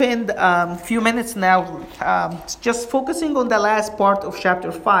Spend a few minutes now just focusing on the last part of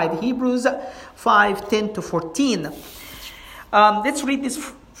chapter 5, Hebrews 5:10 to 14. Let's read these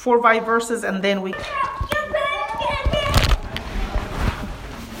 4-5 verses and then we...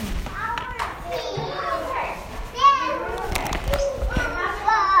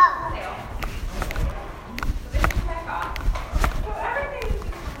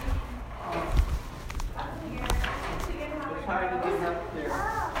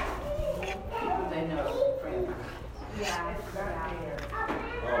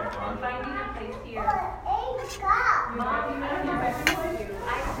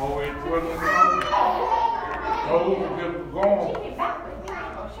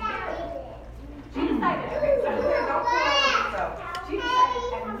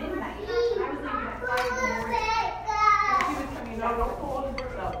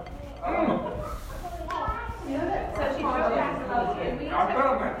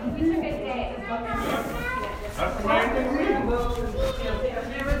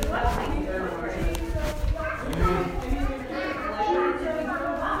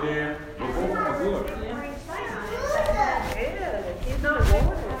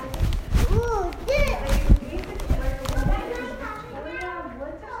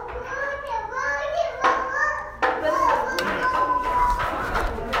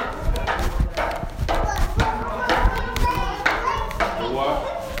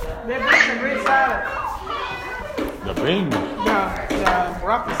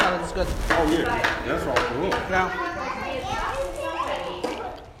 broccoli salad is good. Oh yeah, that's all cool. Yeah.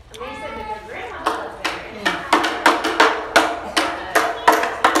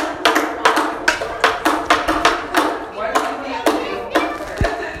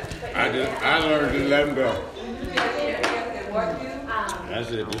 I learned to let them go.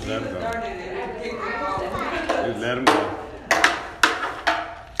 That's it, just let them go. Just let them go.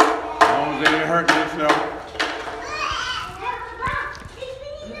 As long as they ain't hurting themselves.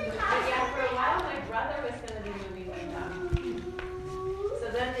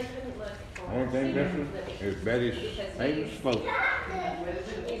 Only thing missing is Betty's famous float.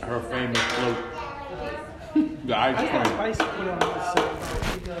 Her famous float. The ice cream. Spice to put on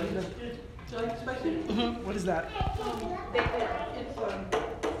this. What is that?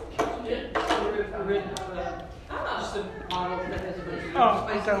 Oh,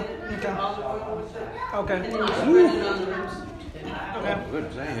 okay. Okay. Oh,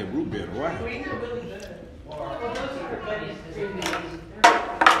 goodness, I had root beer. What?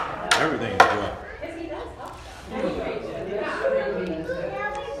 Everything is well.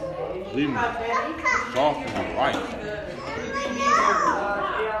 Leave them soft and white.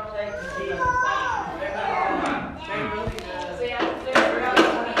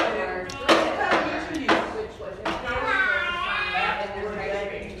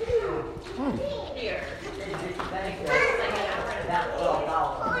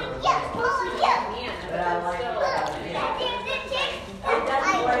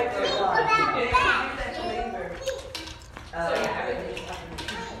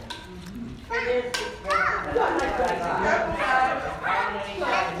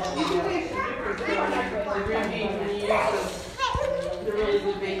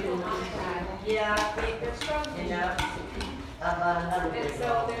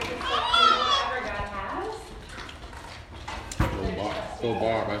 So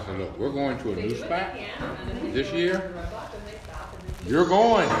Barb, I said, look, we're going to a new spot this year. You're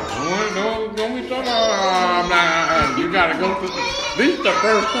going. Don't be talking about, I'm not, you got to go to at least the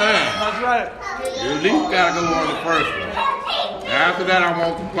first time. That's right. You at least got to go on the first one. After that, I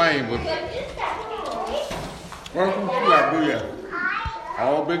won't complain. But first one, you got to do that.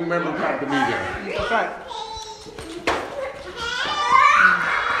 All big members have to be there. That's right.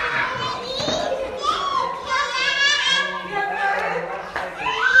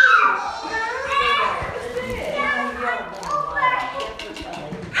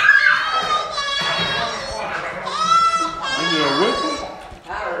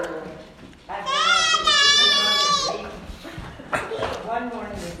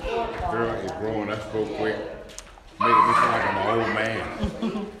 Girl is growing up so quick, making me feel like I'm an old man.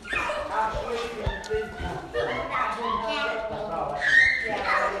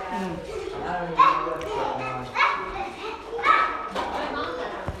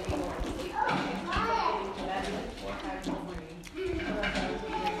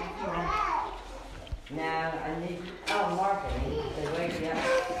 Now I need marketing to wake you up.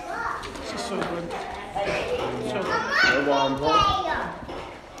 This is so good. So good. That's why I'm talking.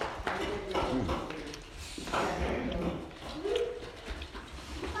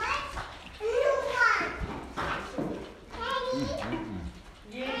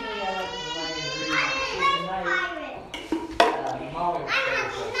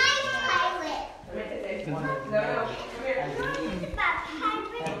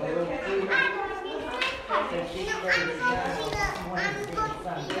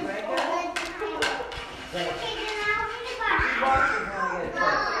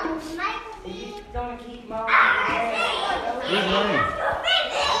 playing?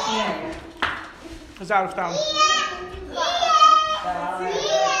 He's out of town.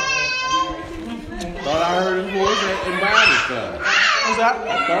 Thought I heard his voice in Bible study. What's that?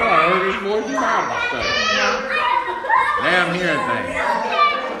 Thought I heard his voice in Bible study. Now I'm hearing things.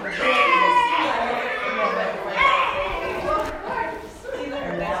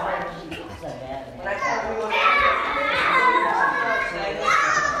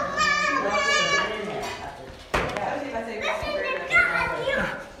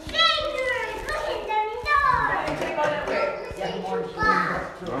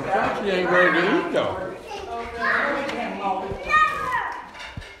 She ain't ready to eat though.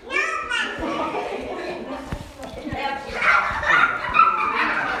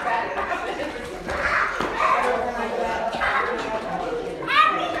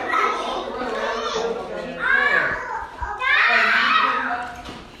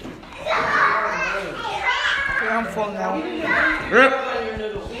 I'm full now. Yep.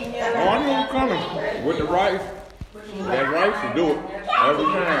 Oh, I know you're coming. With the rice. That rice will do it every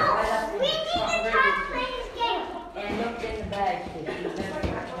time.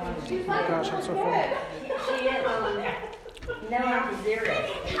 Oh gosh, I'm so full. No, I'm zero.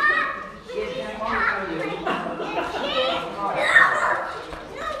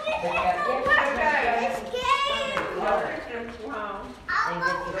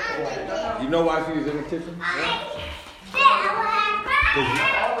 You know why she's in the kitchen? Because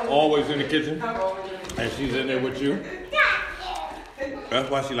she's always in the kitchen. And she's in there with you. That's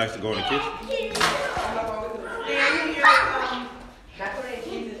why she likes to go in the kitchen.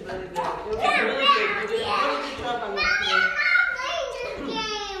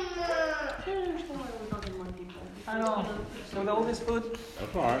 I know. So with all this food.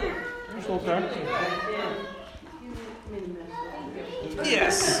 That's all right. It's okay.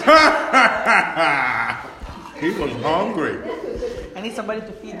 Yes. He was hungry. I need somebody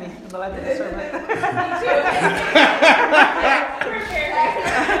to feed me in the life of the servant.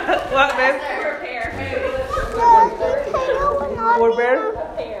 What, babe? More bear?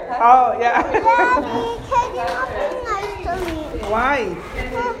 Oh, yeah. Why?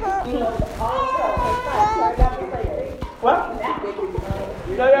 What?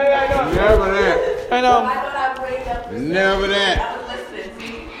 Yeah, Never that. I know. Never that.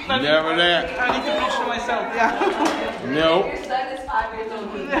 Never that. I need to preach to myself, yeah. Nope.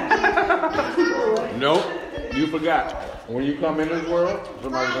 Nope. You forgot. When you come in this world,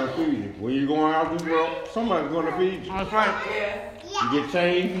 somebody's going to feed you. When you go out this world, somebody's going to feed you. That's right. You get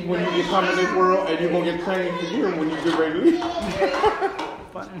changed when you come in this world, and you're going to get changed again when you get ready to leave.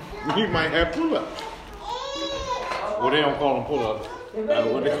 You might have pull-ups. Well, they don't call them pull-ups.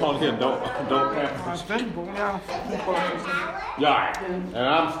 What they call them, don't That's simple, yeah. Yeah, and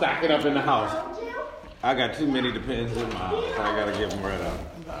I'm stacking up in the house. I got too many depends in my house, so I gotta give them right out.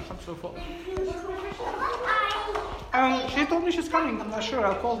 Gosh, I'm so full. She told me she's coming. I'm not sure.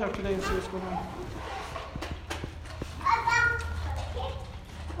 I'll call her today and see what's going on.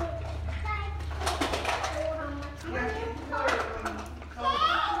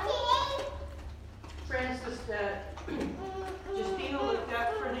 Francis, Justina looked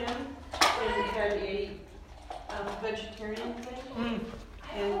up for him and had a vegetarian thing.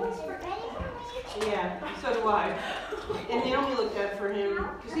 And yeah, so do I. And Naomi looked out for him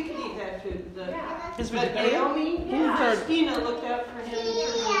because he could eat that too. He's But vegetarian? Naomi, Justina looked out for him in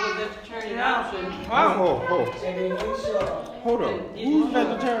terms of the vegetarian option. Wow. Hold on. Who's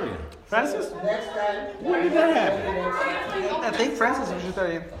vegetarian? Francis? When did that happen? I think Francis is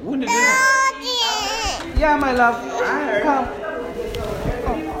vegetarian. When did that happen? Yeah, my love. Come.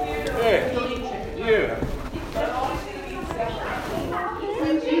 Yeah. Yeah.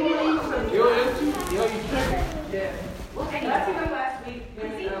 You chicken?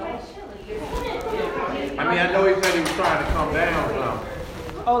 I mean, I know he said he was trying to come down some.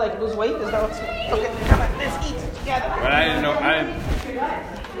 Oh, like lose weight? Is that what's... Okay, come on. Let's eat together. But I didn't know.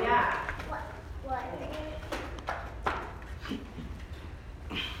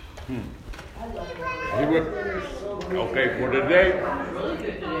 He would. Okay, for today,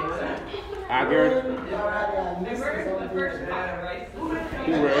 I guess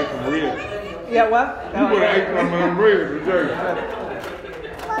he would have ate some ribs. Yeah, what? He would have ate some ribs today.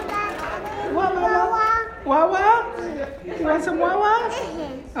 Wawa? You want some wawa?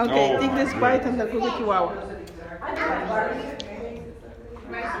 Okay, Oh, take this bite and then go get you wawa.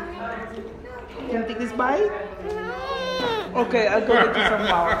 Can you take this bite? Okay, I'll go get you some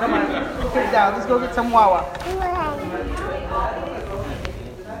wawa. Come on, put it down. Let's go get some wawa. See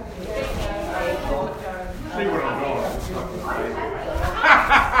what I'm doing.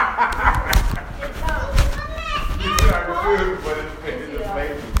 You got to do it, but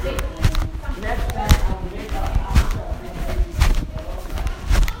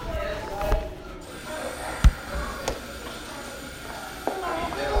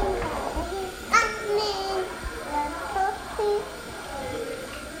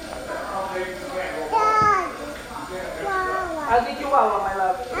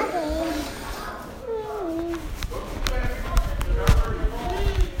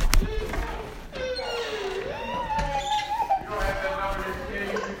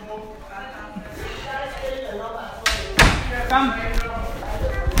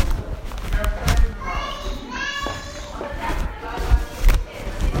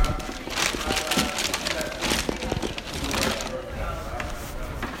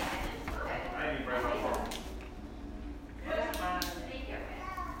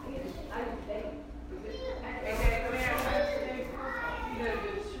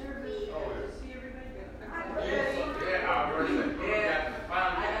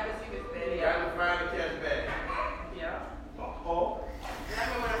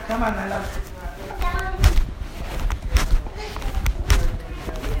Come on, my love.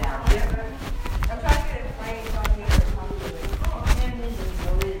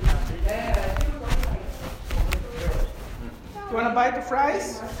 You want to buy the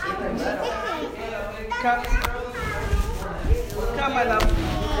fries? Come. Come, my love.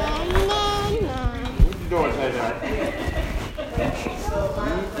 What you doing, Tay?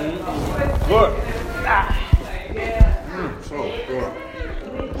 Good. So good.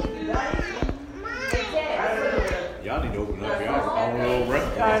 Y'all need to open up y'all own little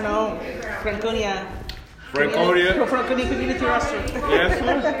restaurant. I know. Franconia. Franconia. Franconia Community Restaurant. Yes,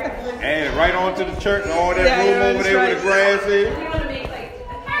 sir. And right on to the church, all that Yeah, room yeah, over there that's where the grass is.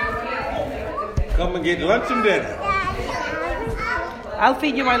 Come and get lunch and dinner. I'll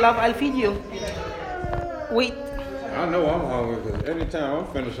feed you, my love. I'll feed you. Wait. I know I'm hungry because anytime I'm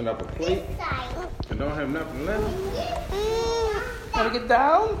finishing up a plate and don't have nothing left, Want to get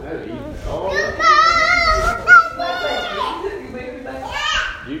down? that's eating it all up.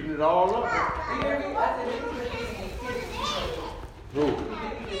 Eating it all up. Who?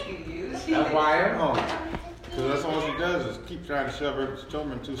 That's why I am hungry. Because that's all she does is keep trying to shove her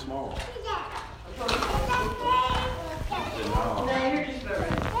stomach too small.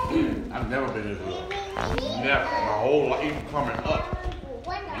 I've never been this little. Never. My whole life, even coming up.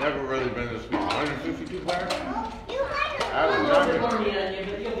 Never really been this small. 152 pounds? I was younger.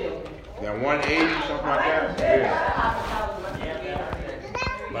 Yeah, 180, something like that. Yeah.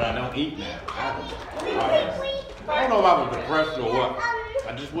 But I don't eat now. I don't know if I was depressed or what. I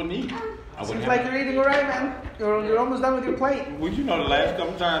just wouldn't eat. Seems like you're eating alright, man. You're almost done with your plate. Well, you know, the last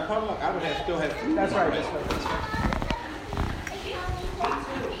couple times, I would have still had food. That's right. That's right. That's right.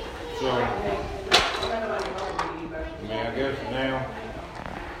 So, I mean, I guess now,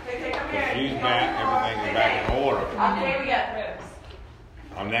 if she's back, everything is back in order.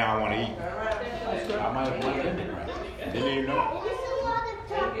 Now I want to eat. I might have went in there. Didn't even know.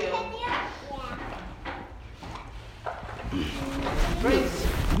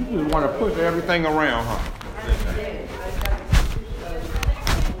 You just want to push everything around, huh?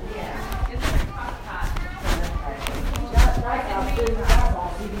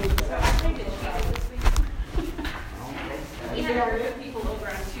 People over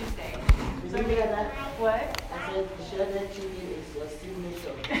on Tuesday. What? I said, the show that you did is your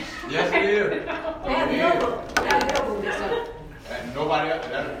signature. Yes, it is. And nobody else.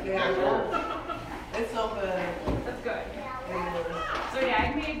 That's It's so good. That's good. So yeah, I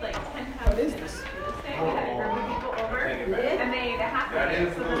made like 10 pounds of this day. We had a group of people over, and they ate half of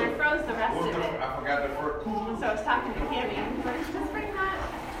it. So then I froze the rest of it. I forgot the first. So I was talking to Cammy, and he's like, just bring that.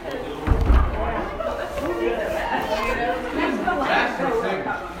 That's the thing.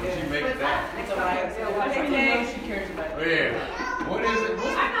 She makes that. It's a vibe. Everything she cares about. Oh, yeah. What is it?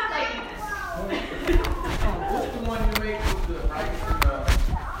 I'm not liking this. What's the one you make with the rice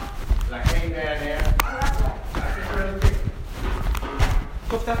and like hang down there? I can really think.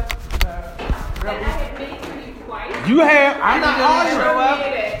 Kofta. And I had made it for you twice. You have. I'm not arguing.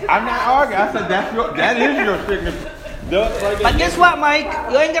 Made it. I'm not arguing. I said that is your signature. But guess what, Mike?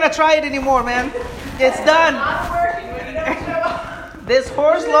 You ain't gonna try it anymore, man. It's done. This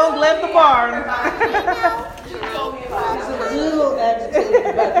horse long left the barn. She's a little agitated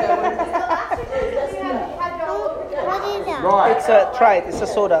about that one. Right. It's a try it. It's a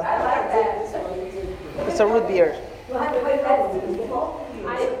soda. It's a root beer.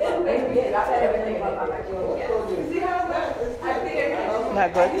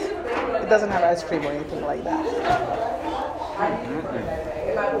 Not good. It doesn't have ice cream or anything like that.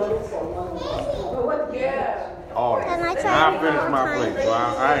 Oh, I finished my plate, so I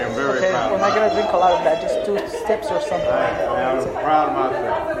am very Okay, proud we're of not gonna myself. drink a lot of that. Just 2 steps or something like that. I'm proud of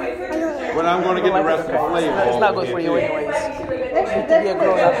myself. But I'm going to get the rest of the flavor. It's not good for you anyways. You need to be a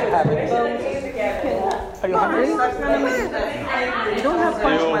grown up to have it. Are you hungry? You don't have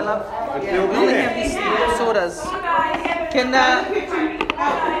punch, my love. It's We still only good. have these sodas. Can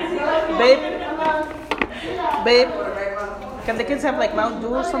babe, can the kids have like Mountain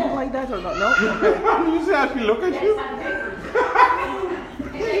Dew or something like that or not? No? Okay. You see how she look at you?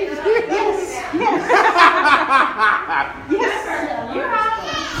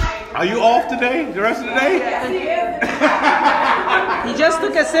 Are you off today? The rest of the day? He just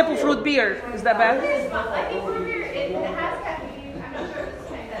took a sip of root beer. Is that bad? I think root beer, it has caffeine. I'm not sure it's the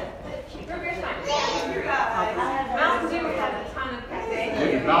same. Root beer's fine. Mountain Dew has a ton of caffeine.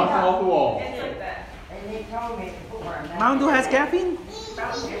 It's bouncing off the wall. It's like that. And they told me before. Mountain Dew has caffeine?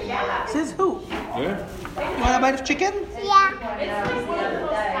 Yeah. Says who? Yeah, You want a bite of chicken?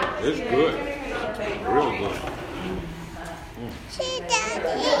 it's good. Real good.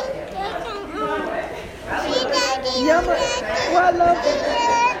 Yeah, but well, love.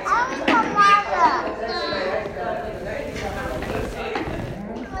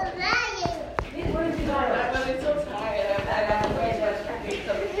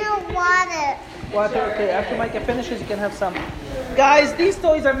 Water, okay. After Micah finishes, you can have some. Guys, these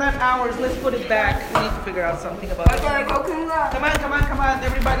toys are not ours. Let's put it back. We need to figure out something about it. Come on,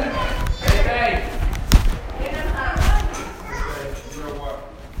 everybody. Hey.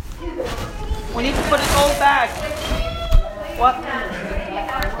 We need to put it all back. What?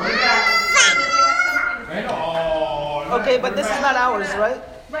 Okay, but this is not ours, right?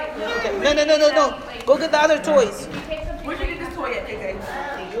 Right. Okay. No. Go get the other toys. Where'd you get this toy at, KK?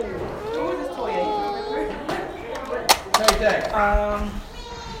 Where was this toy at? Tay.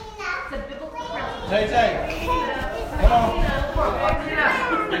 The biblical principle. Tay. Come on.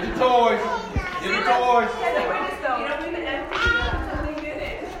 Get the toys. Get the toys. You don't need the empty. Something in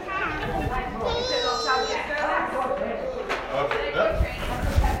it.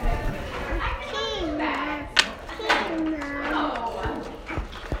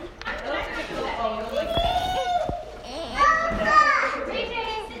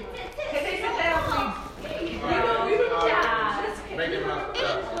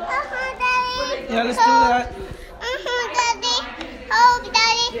 Yeah, let's do that. Daddy. Oh,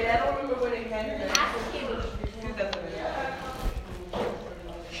 Daddy. Yeah, I don't remember when they handed it.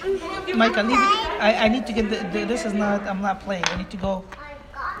 Micah, leave it. I need to get this is not, I'm not playing. I need to go.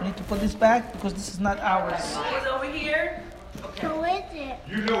 I need to put this back because this is not ours. It's over here. Who is it?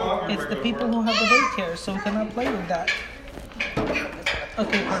 It's the people who have the daycare, so we cannot play with that.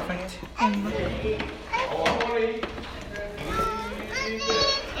 Okay, perfect.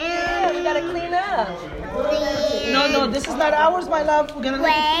 You gotta clean up. No, this is not ours, my love. We're gonna leave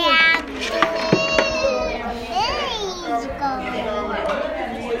it here.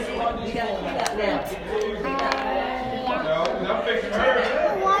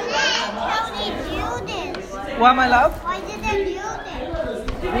 Why, my love? Why did they do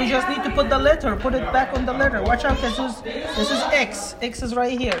this? We just need to put the letter. Put it back on the letter. Watch out, Jesus. This is X. X is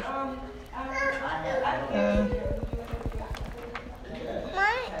right here.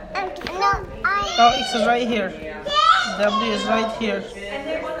 X is right here. W is right here.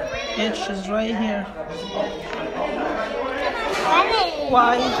 H is right here.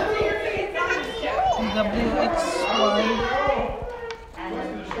 Y. W, X, Y.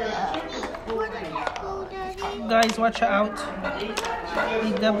 Guys, watch out.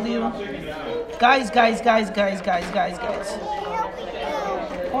 W. Guys.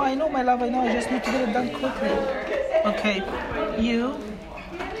 Oh, I know, my love. I know. I just need to get it done quickly. Okay. U.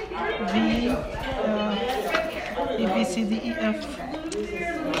 V. A, B, C, D, E, F,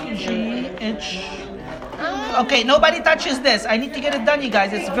 G, H. Okay, nobody touches this. I need to get it done, you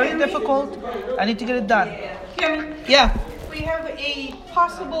guys. It's very difficult. I need to get it done. Kim, Yeah. we have a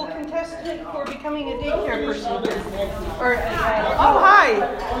possible contestant for becoming a daycare person. Oh, hi.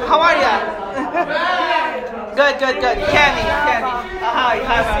 How are you? Good. Kenny. Hi.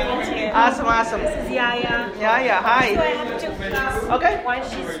 Awesome. This is Yaya. Yeah, hi. So I have two kids. Okay. One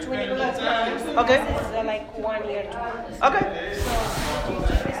she's 20 months. Okay. This is like 1 year, 2 months. Okay. So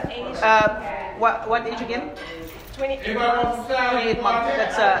this age, What age again? 28 months. 28 months.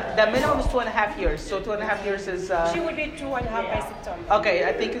 That's the minimum is 2.5 years. So 2.5 years is. She will be 2.5 by September. Okay,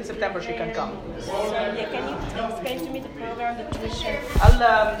 I think in September she can come. So yeah, can you explain to me the program, the tuition? I'll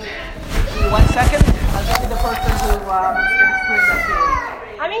give you 1 second. I'll give you the person who can explain that to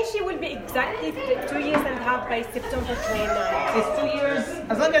you. I mean, she will be exactly 2 years and a half by September 29th. It's 2 years.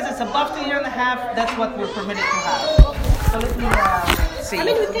 As long as it's above 2 years and a half, that's what we're permitted to have. So let me see. I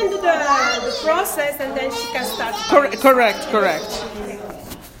mean, we can do the process and then she can start. Correct.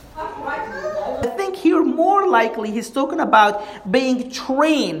 I think here more likely he's talking about being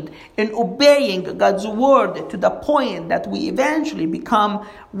trained in obeying God's word to the point that we eventually become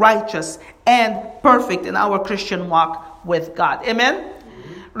righteous and perfect in our Christian walk with God. Amen?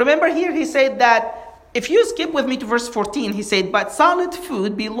 Remember here he said that, if you skip with me to verse 14, he said, but solid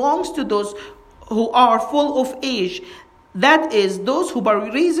food belongs to those who are full of age. That is, those who by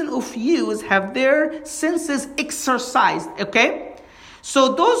reason of use have their senses exercised. Okay?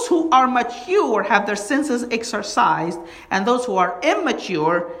 So those who are mature have their senses exercised, and those who are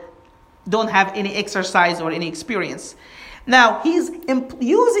immature don't have any exercise or any experience. Now, he's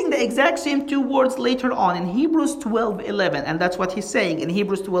using the exact same two words later on in Hebrews 12:11, and that's what he's saying in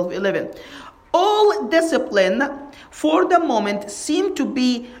Hebrews 12:11. All discipline for the moment seem to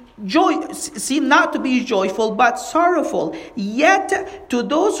be seem not to be joyful, but sorrowful. Yet to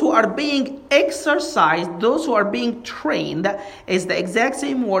those who are being exercised, those who are being trained, is the exact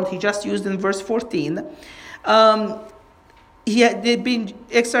same word he just used in verse 14. They've been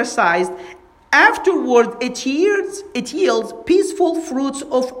exercised. Afterward, it yields peaceful fruits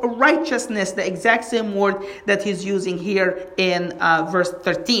of righteousness, the exact same word that he's using here in verse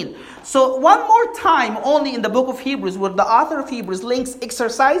 13. So one more time, only in the book of Hebrews, where the author of Hebrews links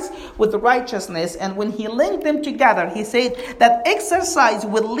exercise with righteousness. And when he linked them together, he said that exercise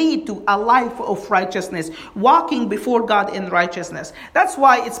will lead to a life of righteousness, walking before God in righteousness. That's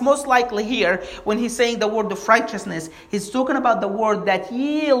why it's most likely here, when he's saying the word of righteousness, he's talking about the word that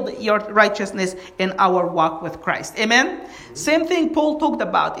yield your righteousness in our walk with Christ. Amen? Same thing Paul talked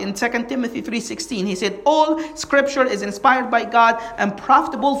about in 2 Timothy 3:16. He said, all scripture is inspired by God and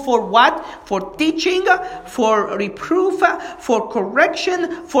profitable for what? For teaching, for reproof, for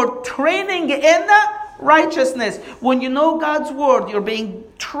correction, for training in righteousness. When you know God's word, you're being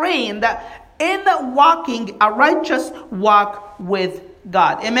trained in walking a righteous walk with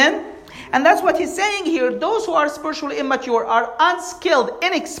God. Amen? And that's what he's saying here. Those who are spiritually immature are unskilled,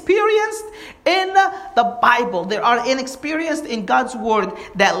 inexperienced in the Bible. They are inexperienced in God's word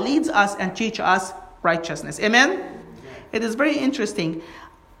that leads us and teaches us righteousness. Amen? It is very interesting.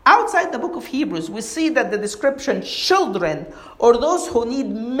 Outside the book of Hebrews, we see that the description children, or those who need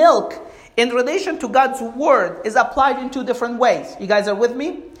milk, in relation to God's word is applied in two different ways. You guys are with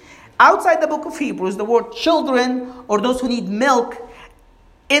me? Outside the book of Hebrews, the word children, or those who need milk,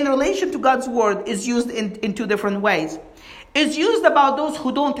 in relation to God's word, is used in two different ways. It's used about those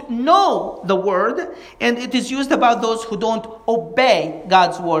who don't know the word, and it is used about those who don't obey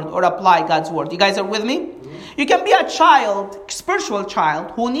God's word or apply God's word. You guys are with me? You can be a child, spiritual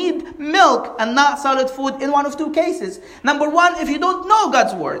child, who need milk and not solid food in one of two cases. Number one, if you don't know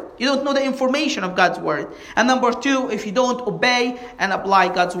God's word. You don't know the information of God's word. And number two, if you don't obey and apply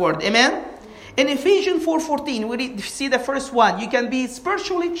God's word. Amen? In Ephesians 4:14, we see the first one. You can be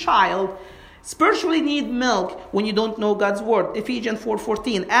spiritually child, spiritually need milk when you don't know God's word. Ephesians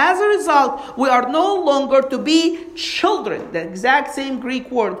 4:14. As a result, we are no longer to be children. The exact same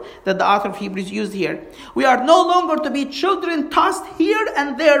Greek word that the author of Hebrews used here. We are no longer to be children tossed here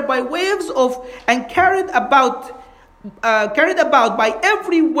and there by waves of and carried about by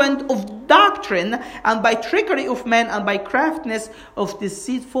every wind of doctrine and by trickery of men and by craftiness of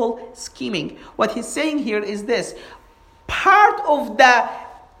deceitful scheming. What he's saying here is this. Part of the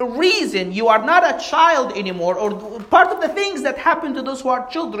reason you are not a child anymore, or part of the things that happen to those who are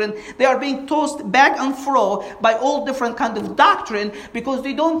children, they are being tossed back and fro by all different kind of doctrine because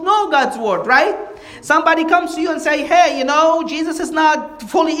they don't know God's word, right? Somebody comes to you and say, hey, Jesus is not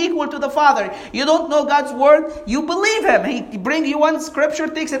fully equal to the Father. You don't know God's word. You believe him. He brings you one scripture,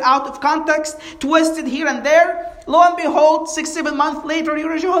 takes it out of context, twists it here and there. Lo and behold, 6-7 months later,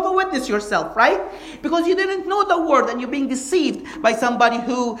 you're a Jehovah's Witness yourself, right? Because you didn't know the word and you're being deceived by somebody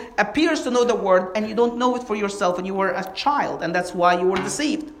who appears to know the word and you don't know it for yourself and you were a child and that's why you were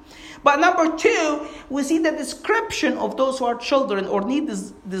deceived. But number two, we see the description of those who are children or need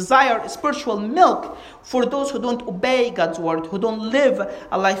desire spiritual milk for those who don't obey God's word, who don't live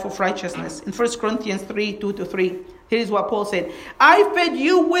a life of righteousness. In 1 Corinthians 3:2-3, here is what Paul said. I fed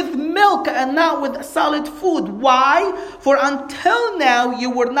you with milk and not with solid food. Why? For until now you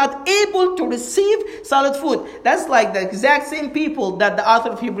were not able to receive solid food. That's like the exact same people that the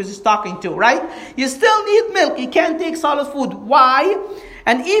author of Hebrews is talking to, right? You still need milk. You can't take solid food. Why?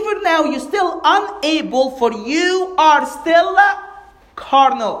 And even now you're still unable, for you are still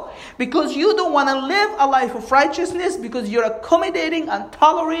carnal. Because you don't want to live a life of righteousness, because you're accommodating and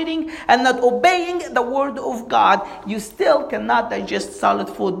tolerating and not obeying the word of God. You still cannot digest solid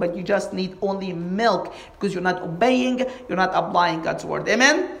food, but you just need only milk because you're not obeying, you're not applying God's word.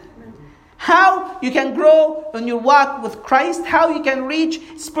 Amen? How you can grow in your walk with Christ, how you can reach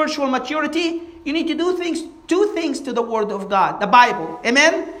spiritual maturity, you need to do two things to the word of God, the Bible.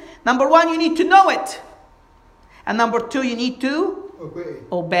 Amen? Number one, you need to know it. And number two, you need to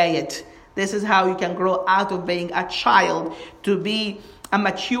obey it. This is how you can grow out of being a child to be a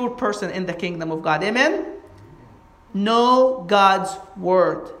mature person in the kingdom of God. Amen? Know God's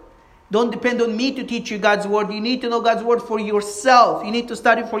word. Don't depend on me to teach you God's word. You need to know God's word for yourself. You need to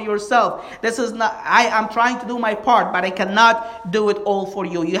study for yourself. This is not, I am trying to do my part, but I cannot do it all for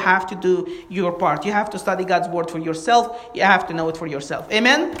you. You have to do your part. You have to study God's word for yourself. You have to know it for yourself.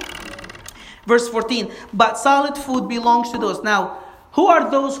 Amen? Verse 14, but solid food belongs to those. Now, who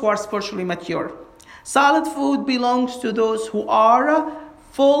are those who are spiritually mature? Solid food belongs to those who are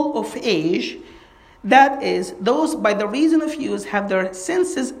full of age. That is, those by the reason of use have their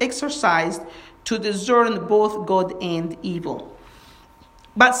senses exercised to discern both good and evil.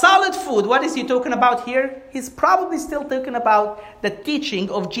 But solid food, what is he talking about here? He's probably still talking about the teaching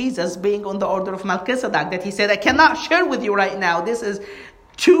of Jesus being on the order of Melchizedek, that he said, I cannot share with you right now. This is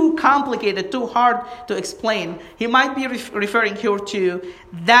too complicated, too hard to explain. He might be referring here to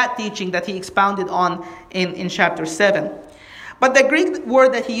that teaching that he expounded on in chapter 7. But the Greek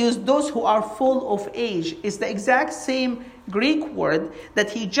word that he used, those who are full of age, is the exact same Greek word that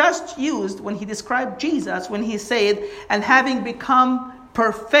he just used when he described Jesus, when he said, and having become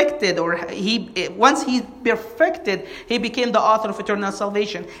perfected, or once he perfected, he became the author of eternal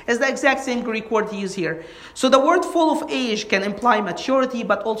salvation. It's the exact same Greek word he used here. So the word full of age can imply maturity,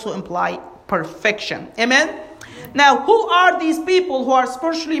 but also imply perfection. Amen? Now, who are these people who are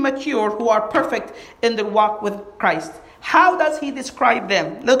spiritually mature, who are perfect in their walk with Christ? How does he describe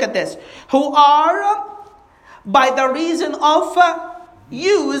them? Look at this. Who are, by the reason of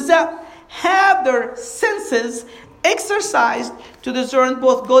use, have their senses exercised to discern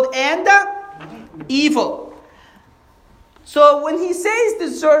both good and evil. So when he says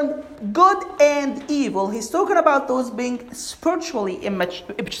discern good and evil, he's talking about those being spiritually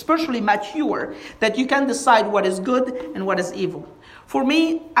mature, that you can decide what is good and what is evil. For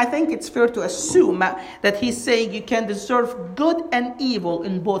me, I think it's fair to assume that he's saying you can discern good and evil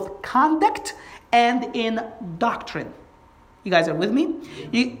in both conduct and in doctrine. You guys are with me?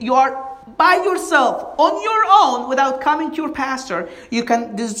 You are by yourself, on your own, without coming to your pastor. You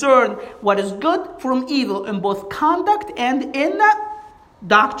can discern what is good from evil in both conduct and in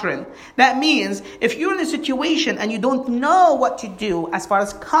doctrine. That means if you're in a situation and you don't know what to do as far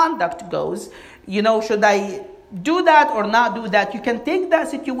as conduct goes, should I do that or not do that? You can take that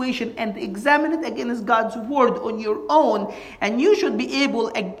situation and examine it against God's word on your own, and you should be able,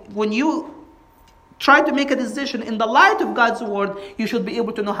 when you try to make a decision in the light of God's word, you should be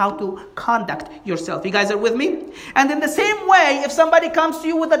able to know how to conduct yourself. You guys are with me? And in the same way, if somebody comes to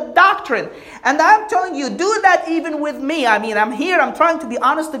you with a doctrine, and I'm telling you, do that even with me. I mean, I'm here, I'm trying to be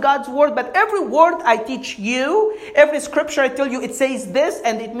honest to God's word, but every word I teach you, every scripture I tell you, it says this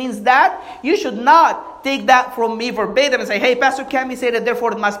and it means that, you should not take that from me verbatim and say, hey, Pastor Cami said it,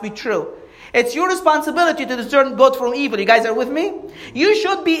 therefore it must be true. It's your responsibility to discern good from evil. You guys are with me? You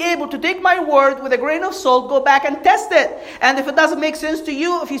should be able to take my word with a grain of salt, go back and test it. And if it doesn't make sense to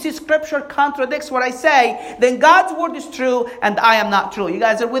you, if you see scripture contradicts what I say, then God's word is true and I am not true. You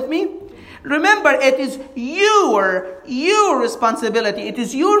guys are with me? Remember, it is your responsibility. It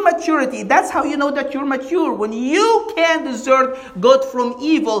is your maturity. That's how you know that you're mature. When you can discern good from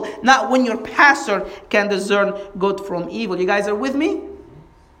evil, not when your pastor can discern good from evil. You guys are with me?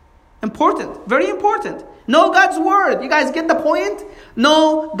 Important. Very important. Know God's word. You guys get the point?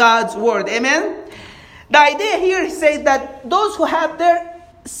 Know God's word. Amen? The idea here says that those who have their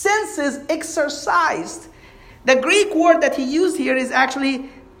senses exercised. The Greek word that he used here is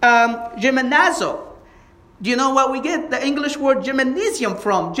actually gymnazo. Do you know what we get the English word gymnasium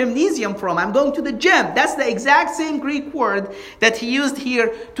from? I'm going to the gym. That's the exact same Greek word that he used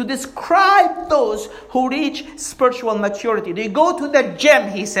here to describe those who reach spiritual maturity. They go to the gym,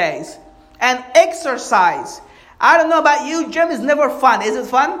 he says, and exercise. I don't know about you, gym is never fun. Is it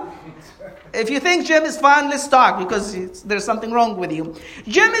fun? If you think gym is fun, let's talk, because there's something wrong with you.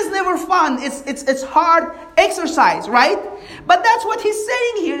 Gym is never fun. It's hard exercise, right? But that's what he's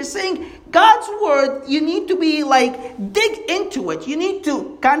saying here. He's saying God's word, you need to be dig into it. You need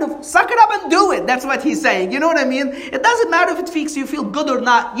to kind of suck it up and do it. That's what he's saying. You know what I mean? It doesn't matter if it makes you feel good or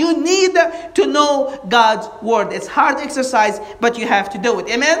not. You need to know God's word. It's hard exercise, but you have to do it.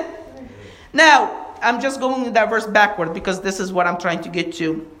 Amen? Now, I'm just going that verse backward because this is what I'm trying to get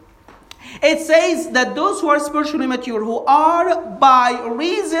to. It says that those who are spiritually mature, who are by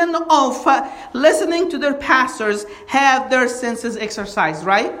reason of listening to their pastors, have their senses exercised,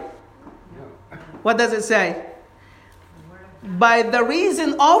 right? What does it say? By the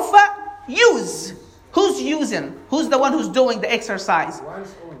reason of use. Who's using? Who's the one who's doing the exercise?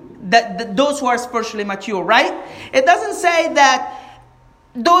 Those who are spiritually mature, right? It doesn't say that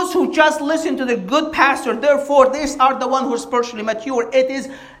those who just listen to the good pastor, therefore these are the one who are spiritually mature. It is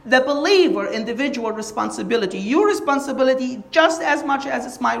the believer individual responsibility. Your responsibility just as much as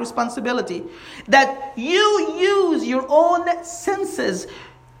it's my responsibility. That you use your own senses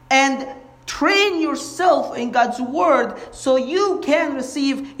and train yourself in God's word so you can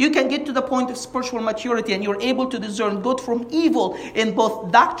get to the point of spiritual maturity and you're able to discern good from evil in both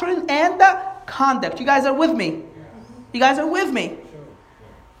doctrine and conduct. You guys are with me? You guys are with me?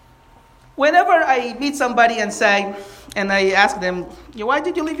 Whenever I meet somebody and say, and I ask them, why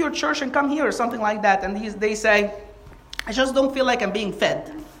did you leave your church and come here or something like that? And they say, I just don't feel like I'm being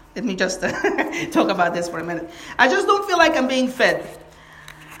fed. Let me just talk about this for a minute. I just don't feel like I'm being fed.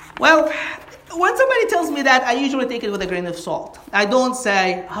 Well, when somebody tells me that, I usually take it with a grain of salt. I don't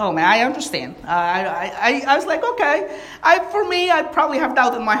say, oh man, I understand. I was like, okay. For me, I probably have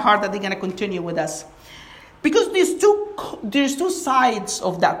doubt in my heart that they're going to continue with us. Because there's two sides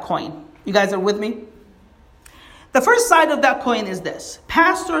of that coin. You guys are with me? The first side of that coin is this.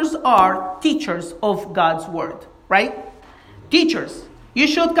 Pastors are teachers of God's word, right? Teachers. You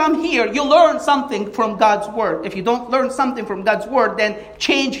should come here. You learn something from God's word. If you don't learn something from God's word, then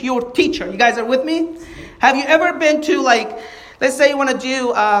change your teacher. You guys are with me? Have you ever been to, let's say you want to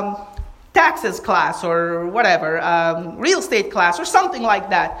do taxes class or whatever, real estate class or something like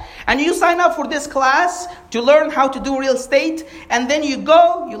that. And you sign up for this class to learn how to do real estate. And then you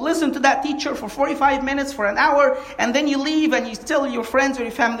go, you listen to that teacher for 45 minutes, for an hour. And then you leave and you tell your friends or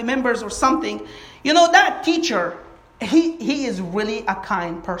your family members or something. You know, that teacher, he is really a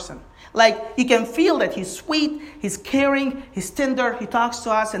kind person. Like, you can feel that he's sweet, he's caring, he's tender, he talks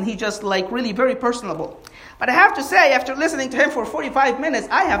to us, and he just really very personable. But I have to say, after listening to him for 45 minutes,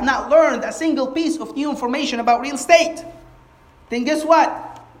 I have not learned a single piece of new information about real estate. Then guess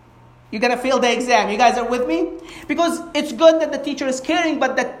what? You're going to fail the exam. You guys are with me? Because it's good that the teacher is caring,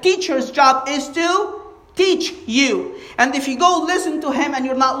 but the teacher's job is to teach you. And if you go listen to him and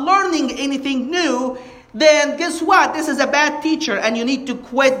you're not learning anything new, then guess what? This is a bad teacher and you need to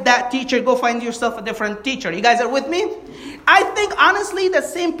quit that teacher. Go find yourself a different teacher. You guys are with me? I think honestly the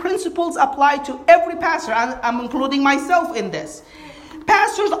same principles apply to every pastor. I'm including myself in this.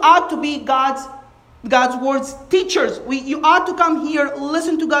 Pastors ought to be God's word's teachers. You ought to come here,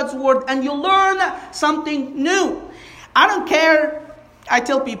 listen to God's word, and you learn something new. I don't care. I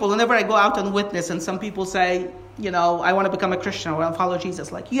tell people whenever I go out and witness and some people say, I want to become a Christian, I want to follow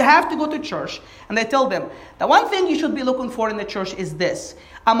Jesus. You have to go to church. And I tell them, the one thing you should be looking for in the church is this.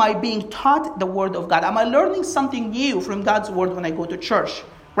 Am I being taught the word of God? Am I learning something new from God's word when I go to church?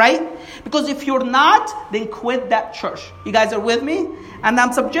 Right? Because if you're not, then quit that church. You guys are with me? And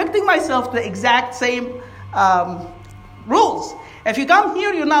I'm subjecting myself to the exact same rules. If you come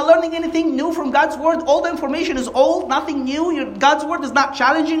here, you're not learning anything new from God's word. All the information is old, nothing new. God's word is not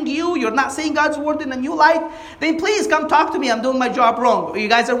challenging you. You're not seeing God's word in a new light. Then please come talk to me. I'm doing my job wrong. You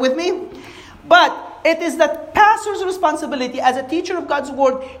guys are with me? But it is the pastor's responsibility as a teacher of God's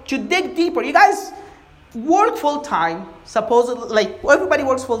word to dig deeper. You guys work full time. Supposedly, everybody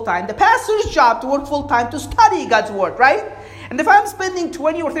works full time. The pastor's job to work full time to study God's word, right? And if I'm spending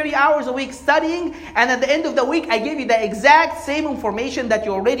 20 or 30 hours a week studying, and at the end of the week I give you the exact same information that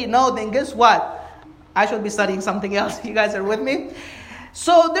you already know, then guess what? I should be studying something else. You guys are with me?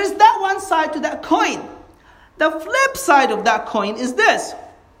 So there's that one side to that coin. The flip side of that coin is this.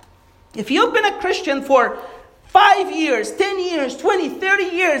 If you've been a Christian for 5 years, 10 years, 20, 30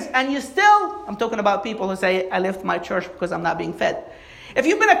 years, and I'm talking about people who say, I left my church because I'm not being fed. If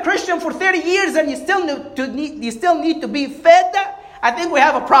you've been a Christian for 30 years and you still need to be fed, I think we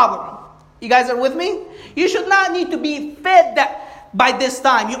have a problem. You guys are with me? You should not need to be fed by this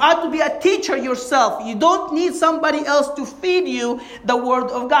time. You ought to be a teacher yourself. You don't need somebody else to feed you the word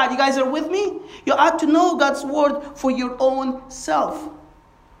of God. You guys are with me? You ought to know God's word for your own self.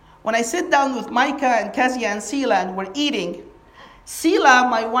 When I sit down with Micah and Kezia and Sila and we're eating, Sila,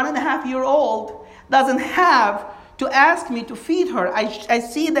 my 1.5-year-old, doesn't have to ask me to feed her. I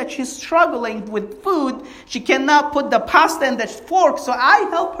see that she's struggling with food. She cannot put the pasta in the fork, so I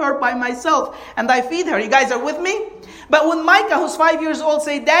help her by myself and I feed her. You guys are with me? But when Micah, who's 5 years old,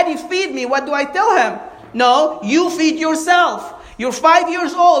 say, Daddy, feed me, what do I tell him? No, you feed yourself. You're 5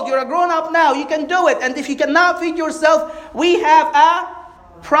 years old. You're a grown-up now. You can do it. And if you cannot feed yourself, we have a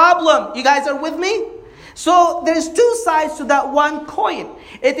problem. You guys are with me? So there's two sides to that one coin.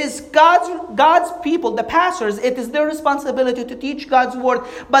 It is God's people, the pastors, it is their responsibility to teach God's word.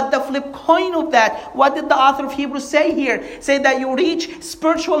 But the flip coin of that, what did the author of Hebrews say here? Say that you reach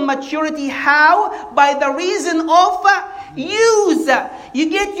spiritual maturity. How? By the reason of use. You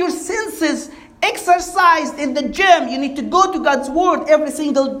get your senses exercised in the gym. You need to go to God's word every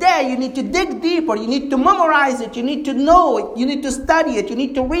single day. You need to dig deeper. You need to memorize it. You need to know it. You need to study it. You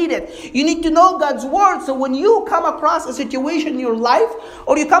need to read it. You need to know God's word. So when you come across a situation in your life,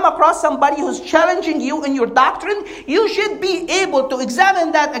 or you come across somebody who's challenging you in your doctrine, you should be able to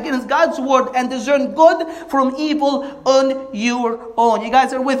examine that against God's word and discern good from evil on your own. You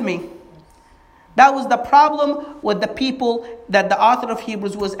guys are with me? That was the problem with the people that the author of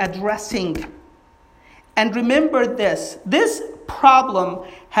Hebrews was addressing. And remember this problem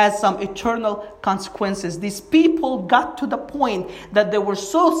has some eternal consequences. These people got to the point that they were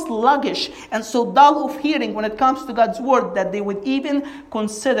so sluggish and so dull of hearing when it comes to God's word that they would even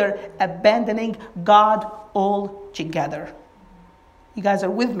consider abandoning God altogether. You guys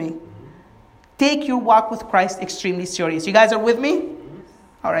are with me? Take your walk with Christ extremely serious. You guys are with me?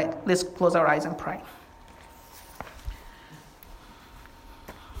 All right, let's close our eyes and pray.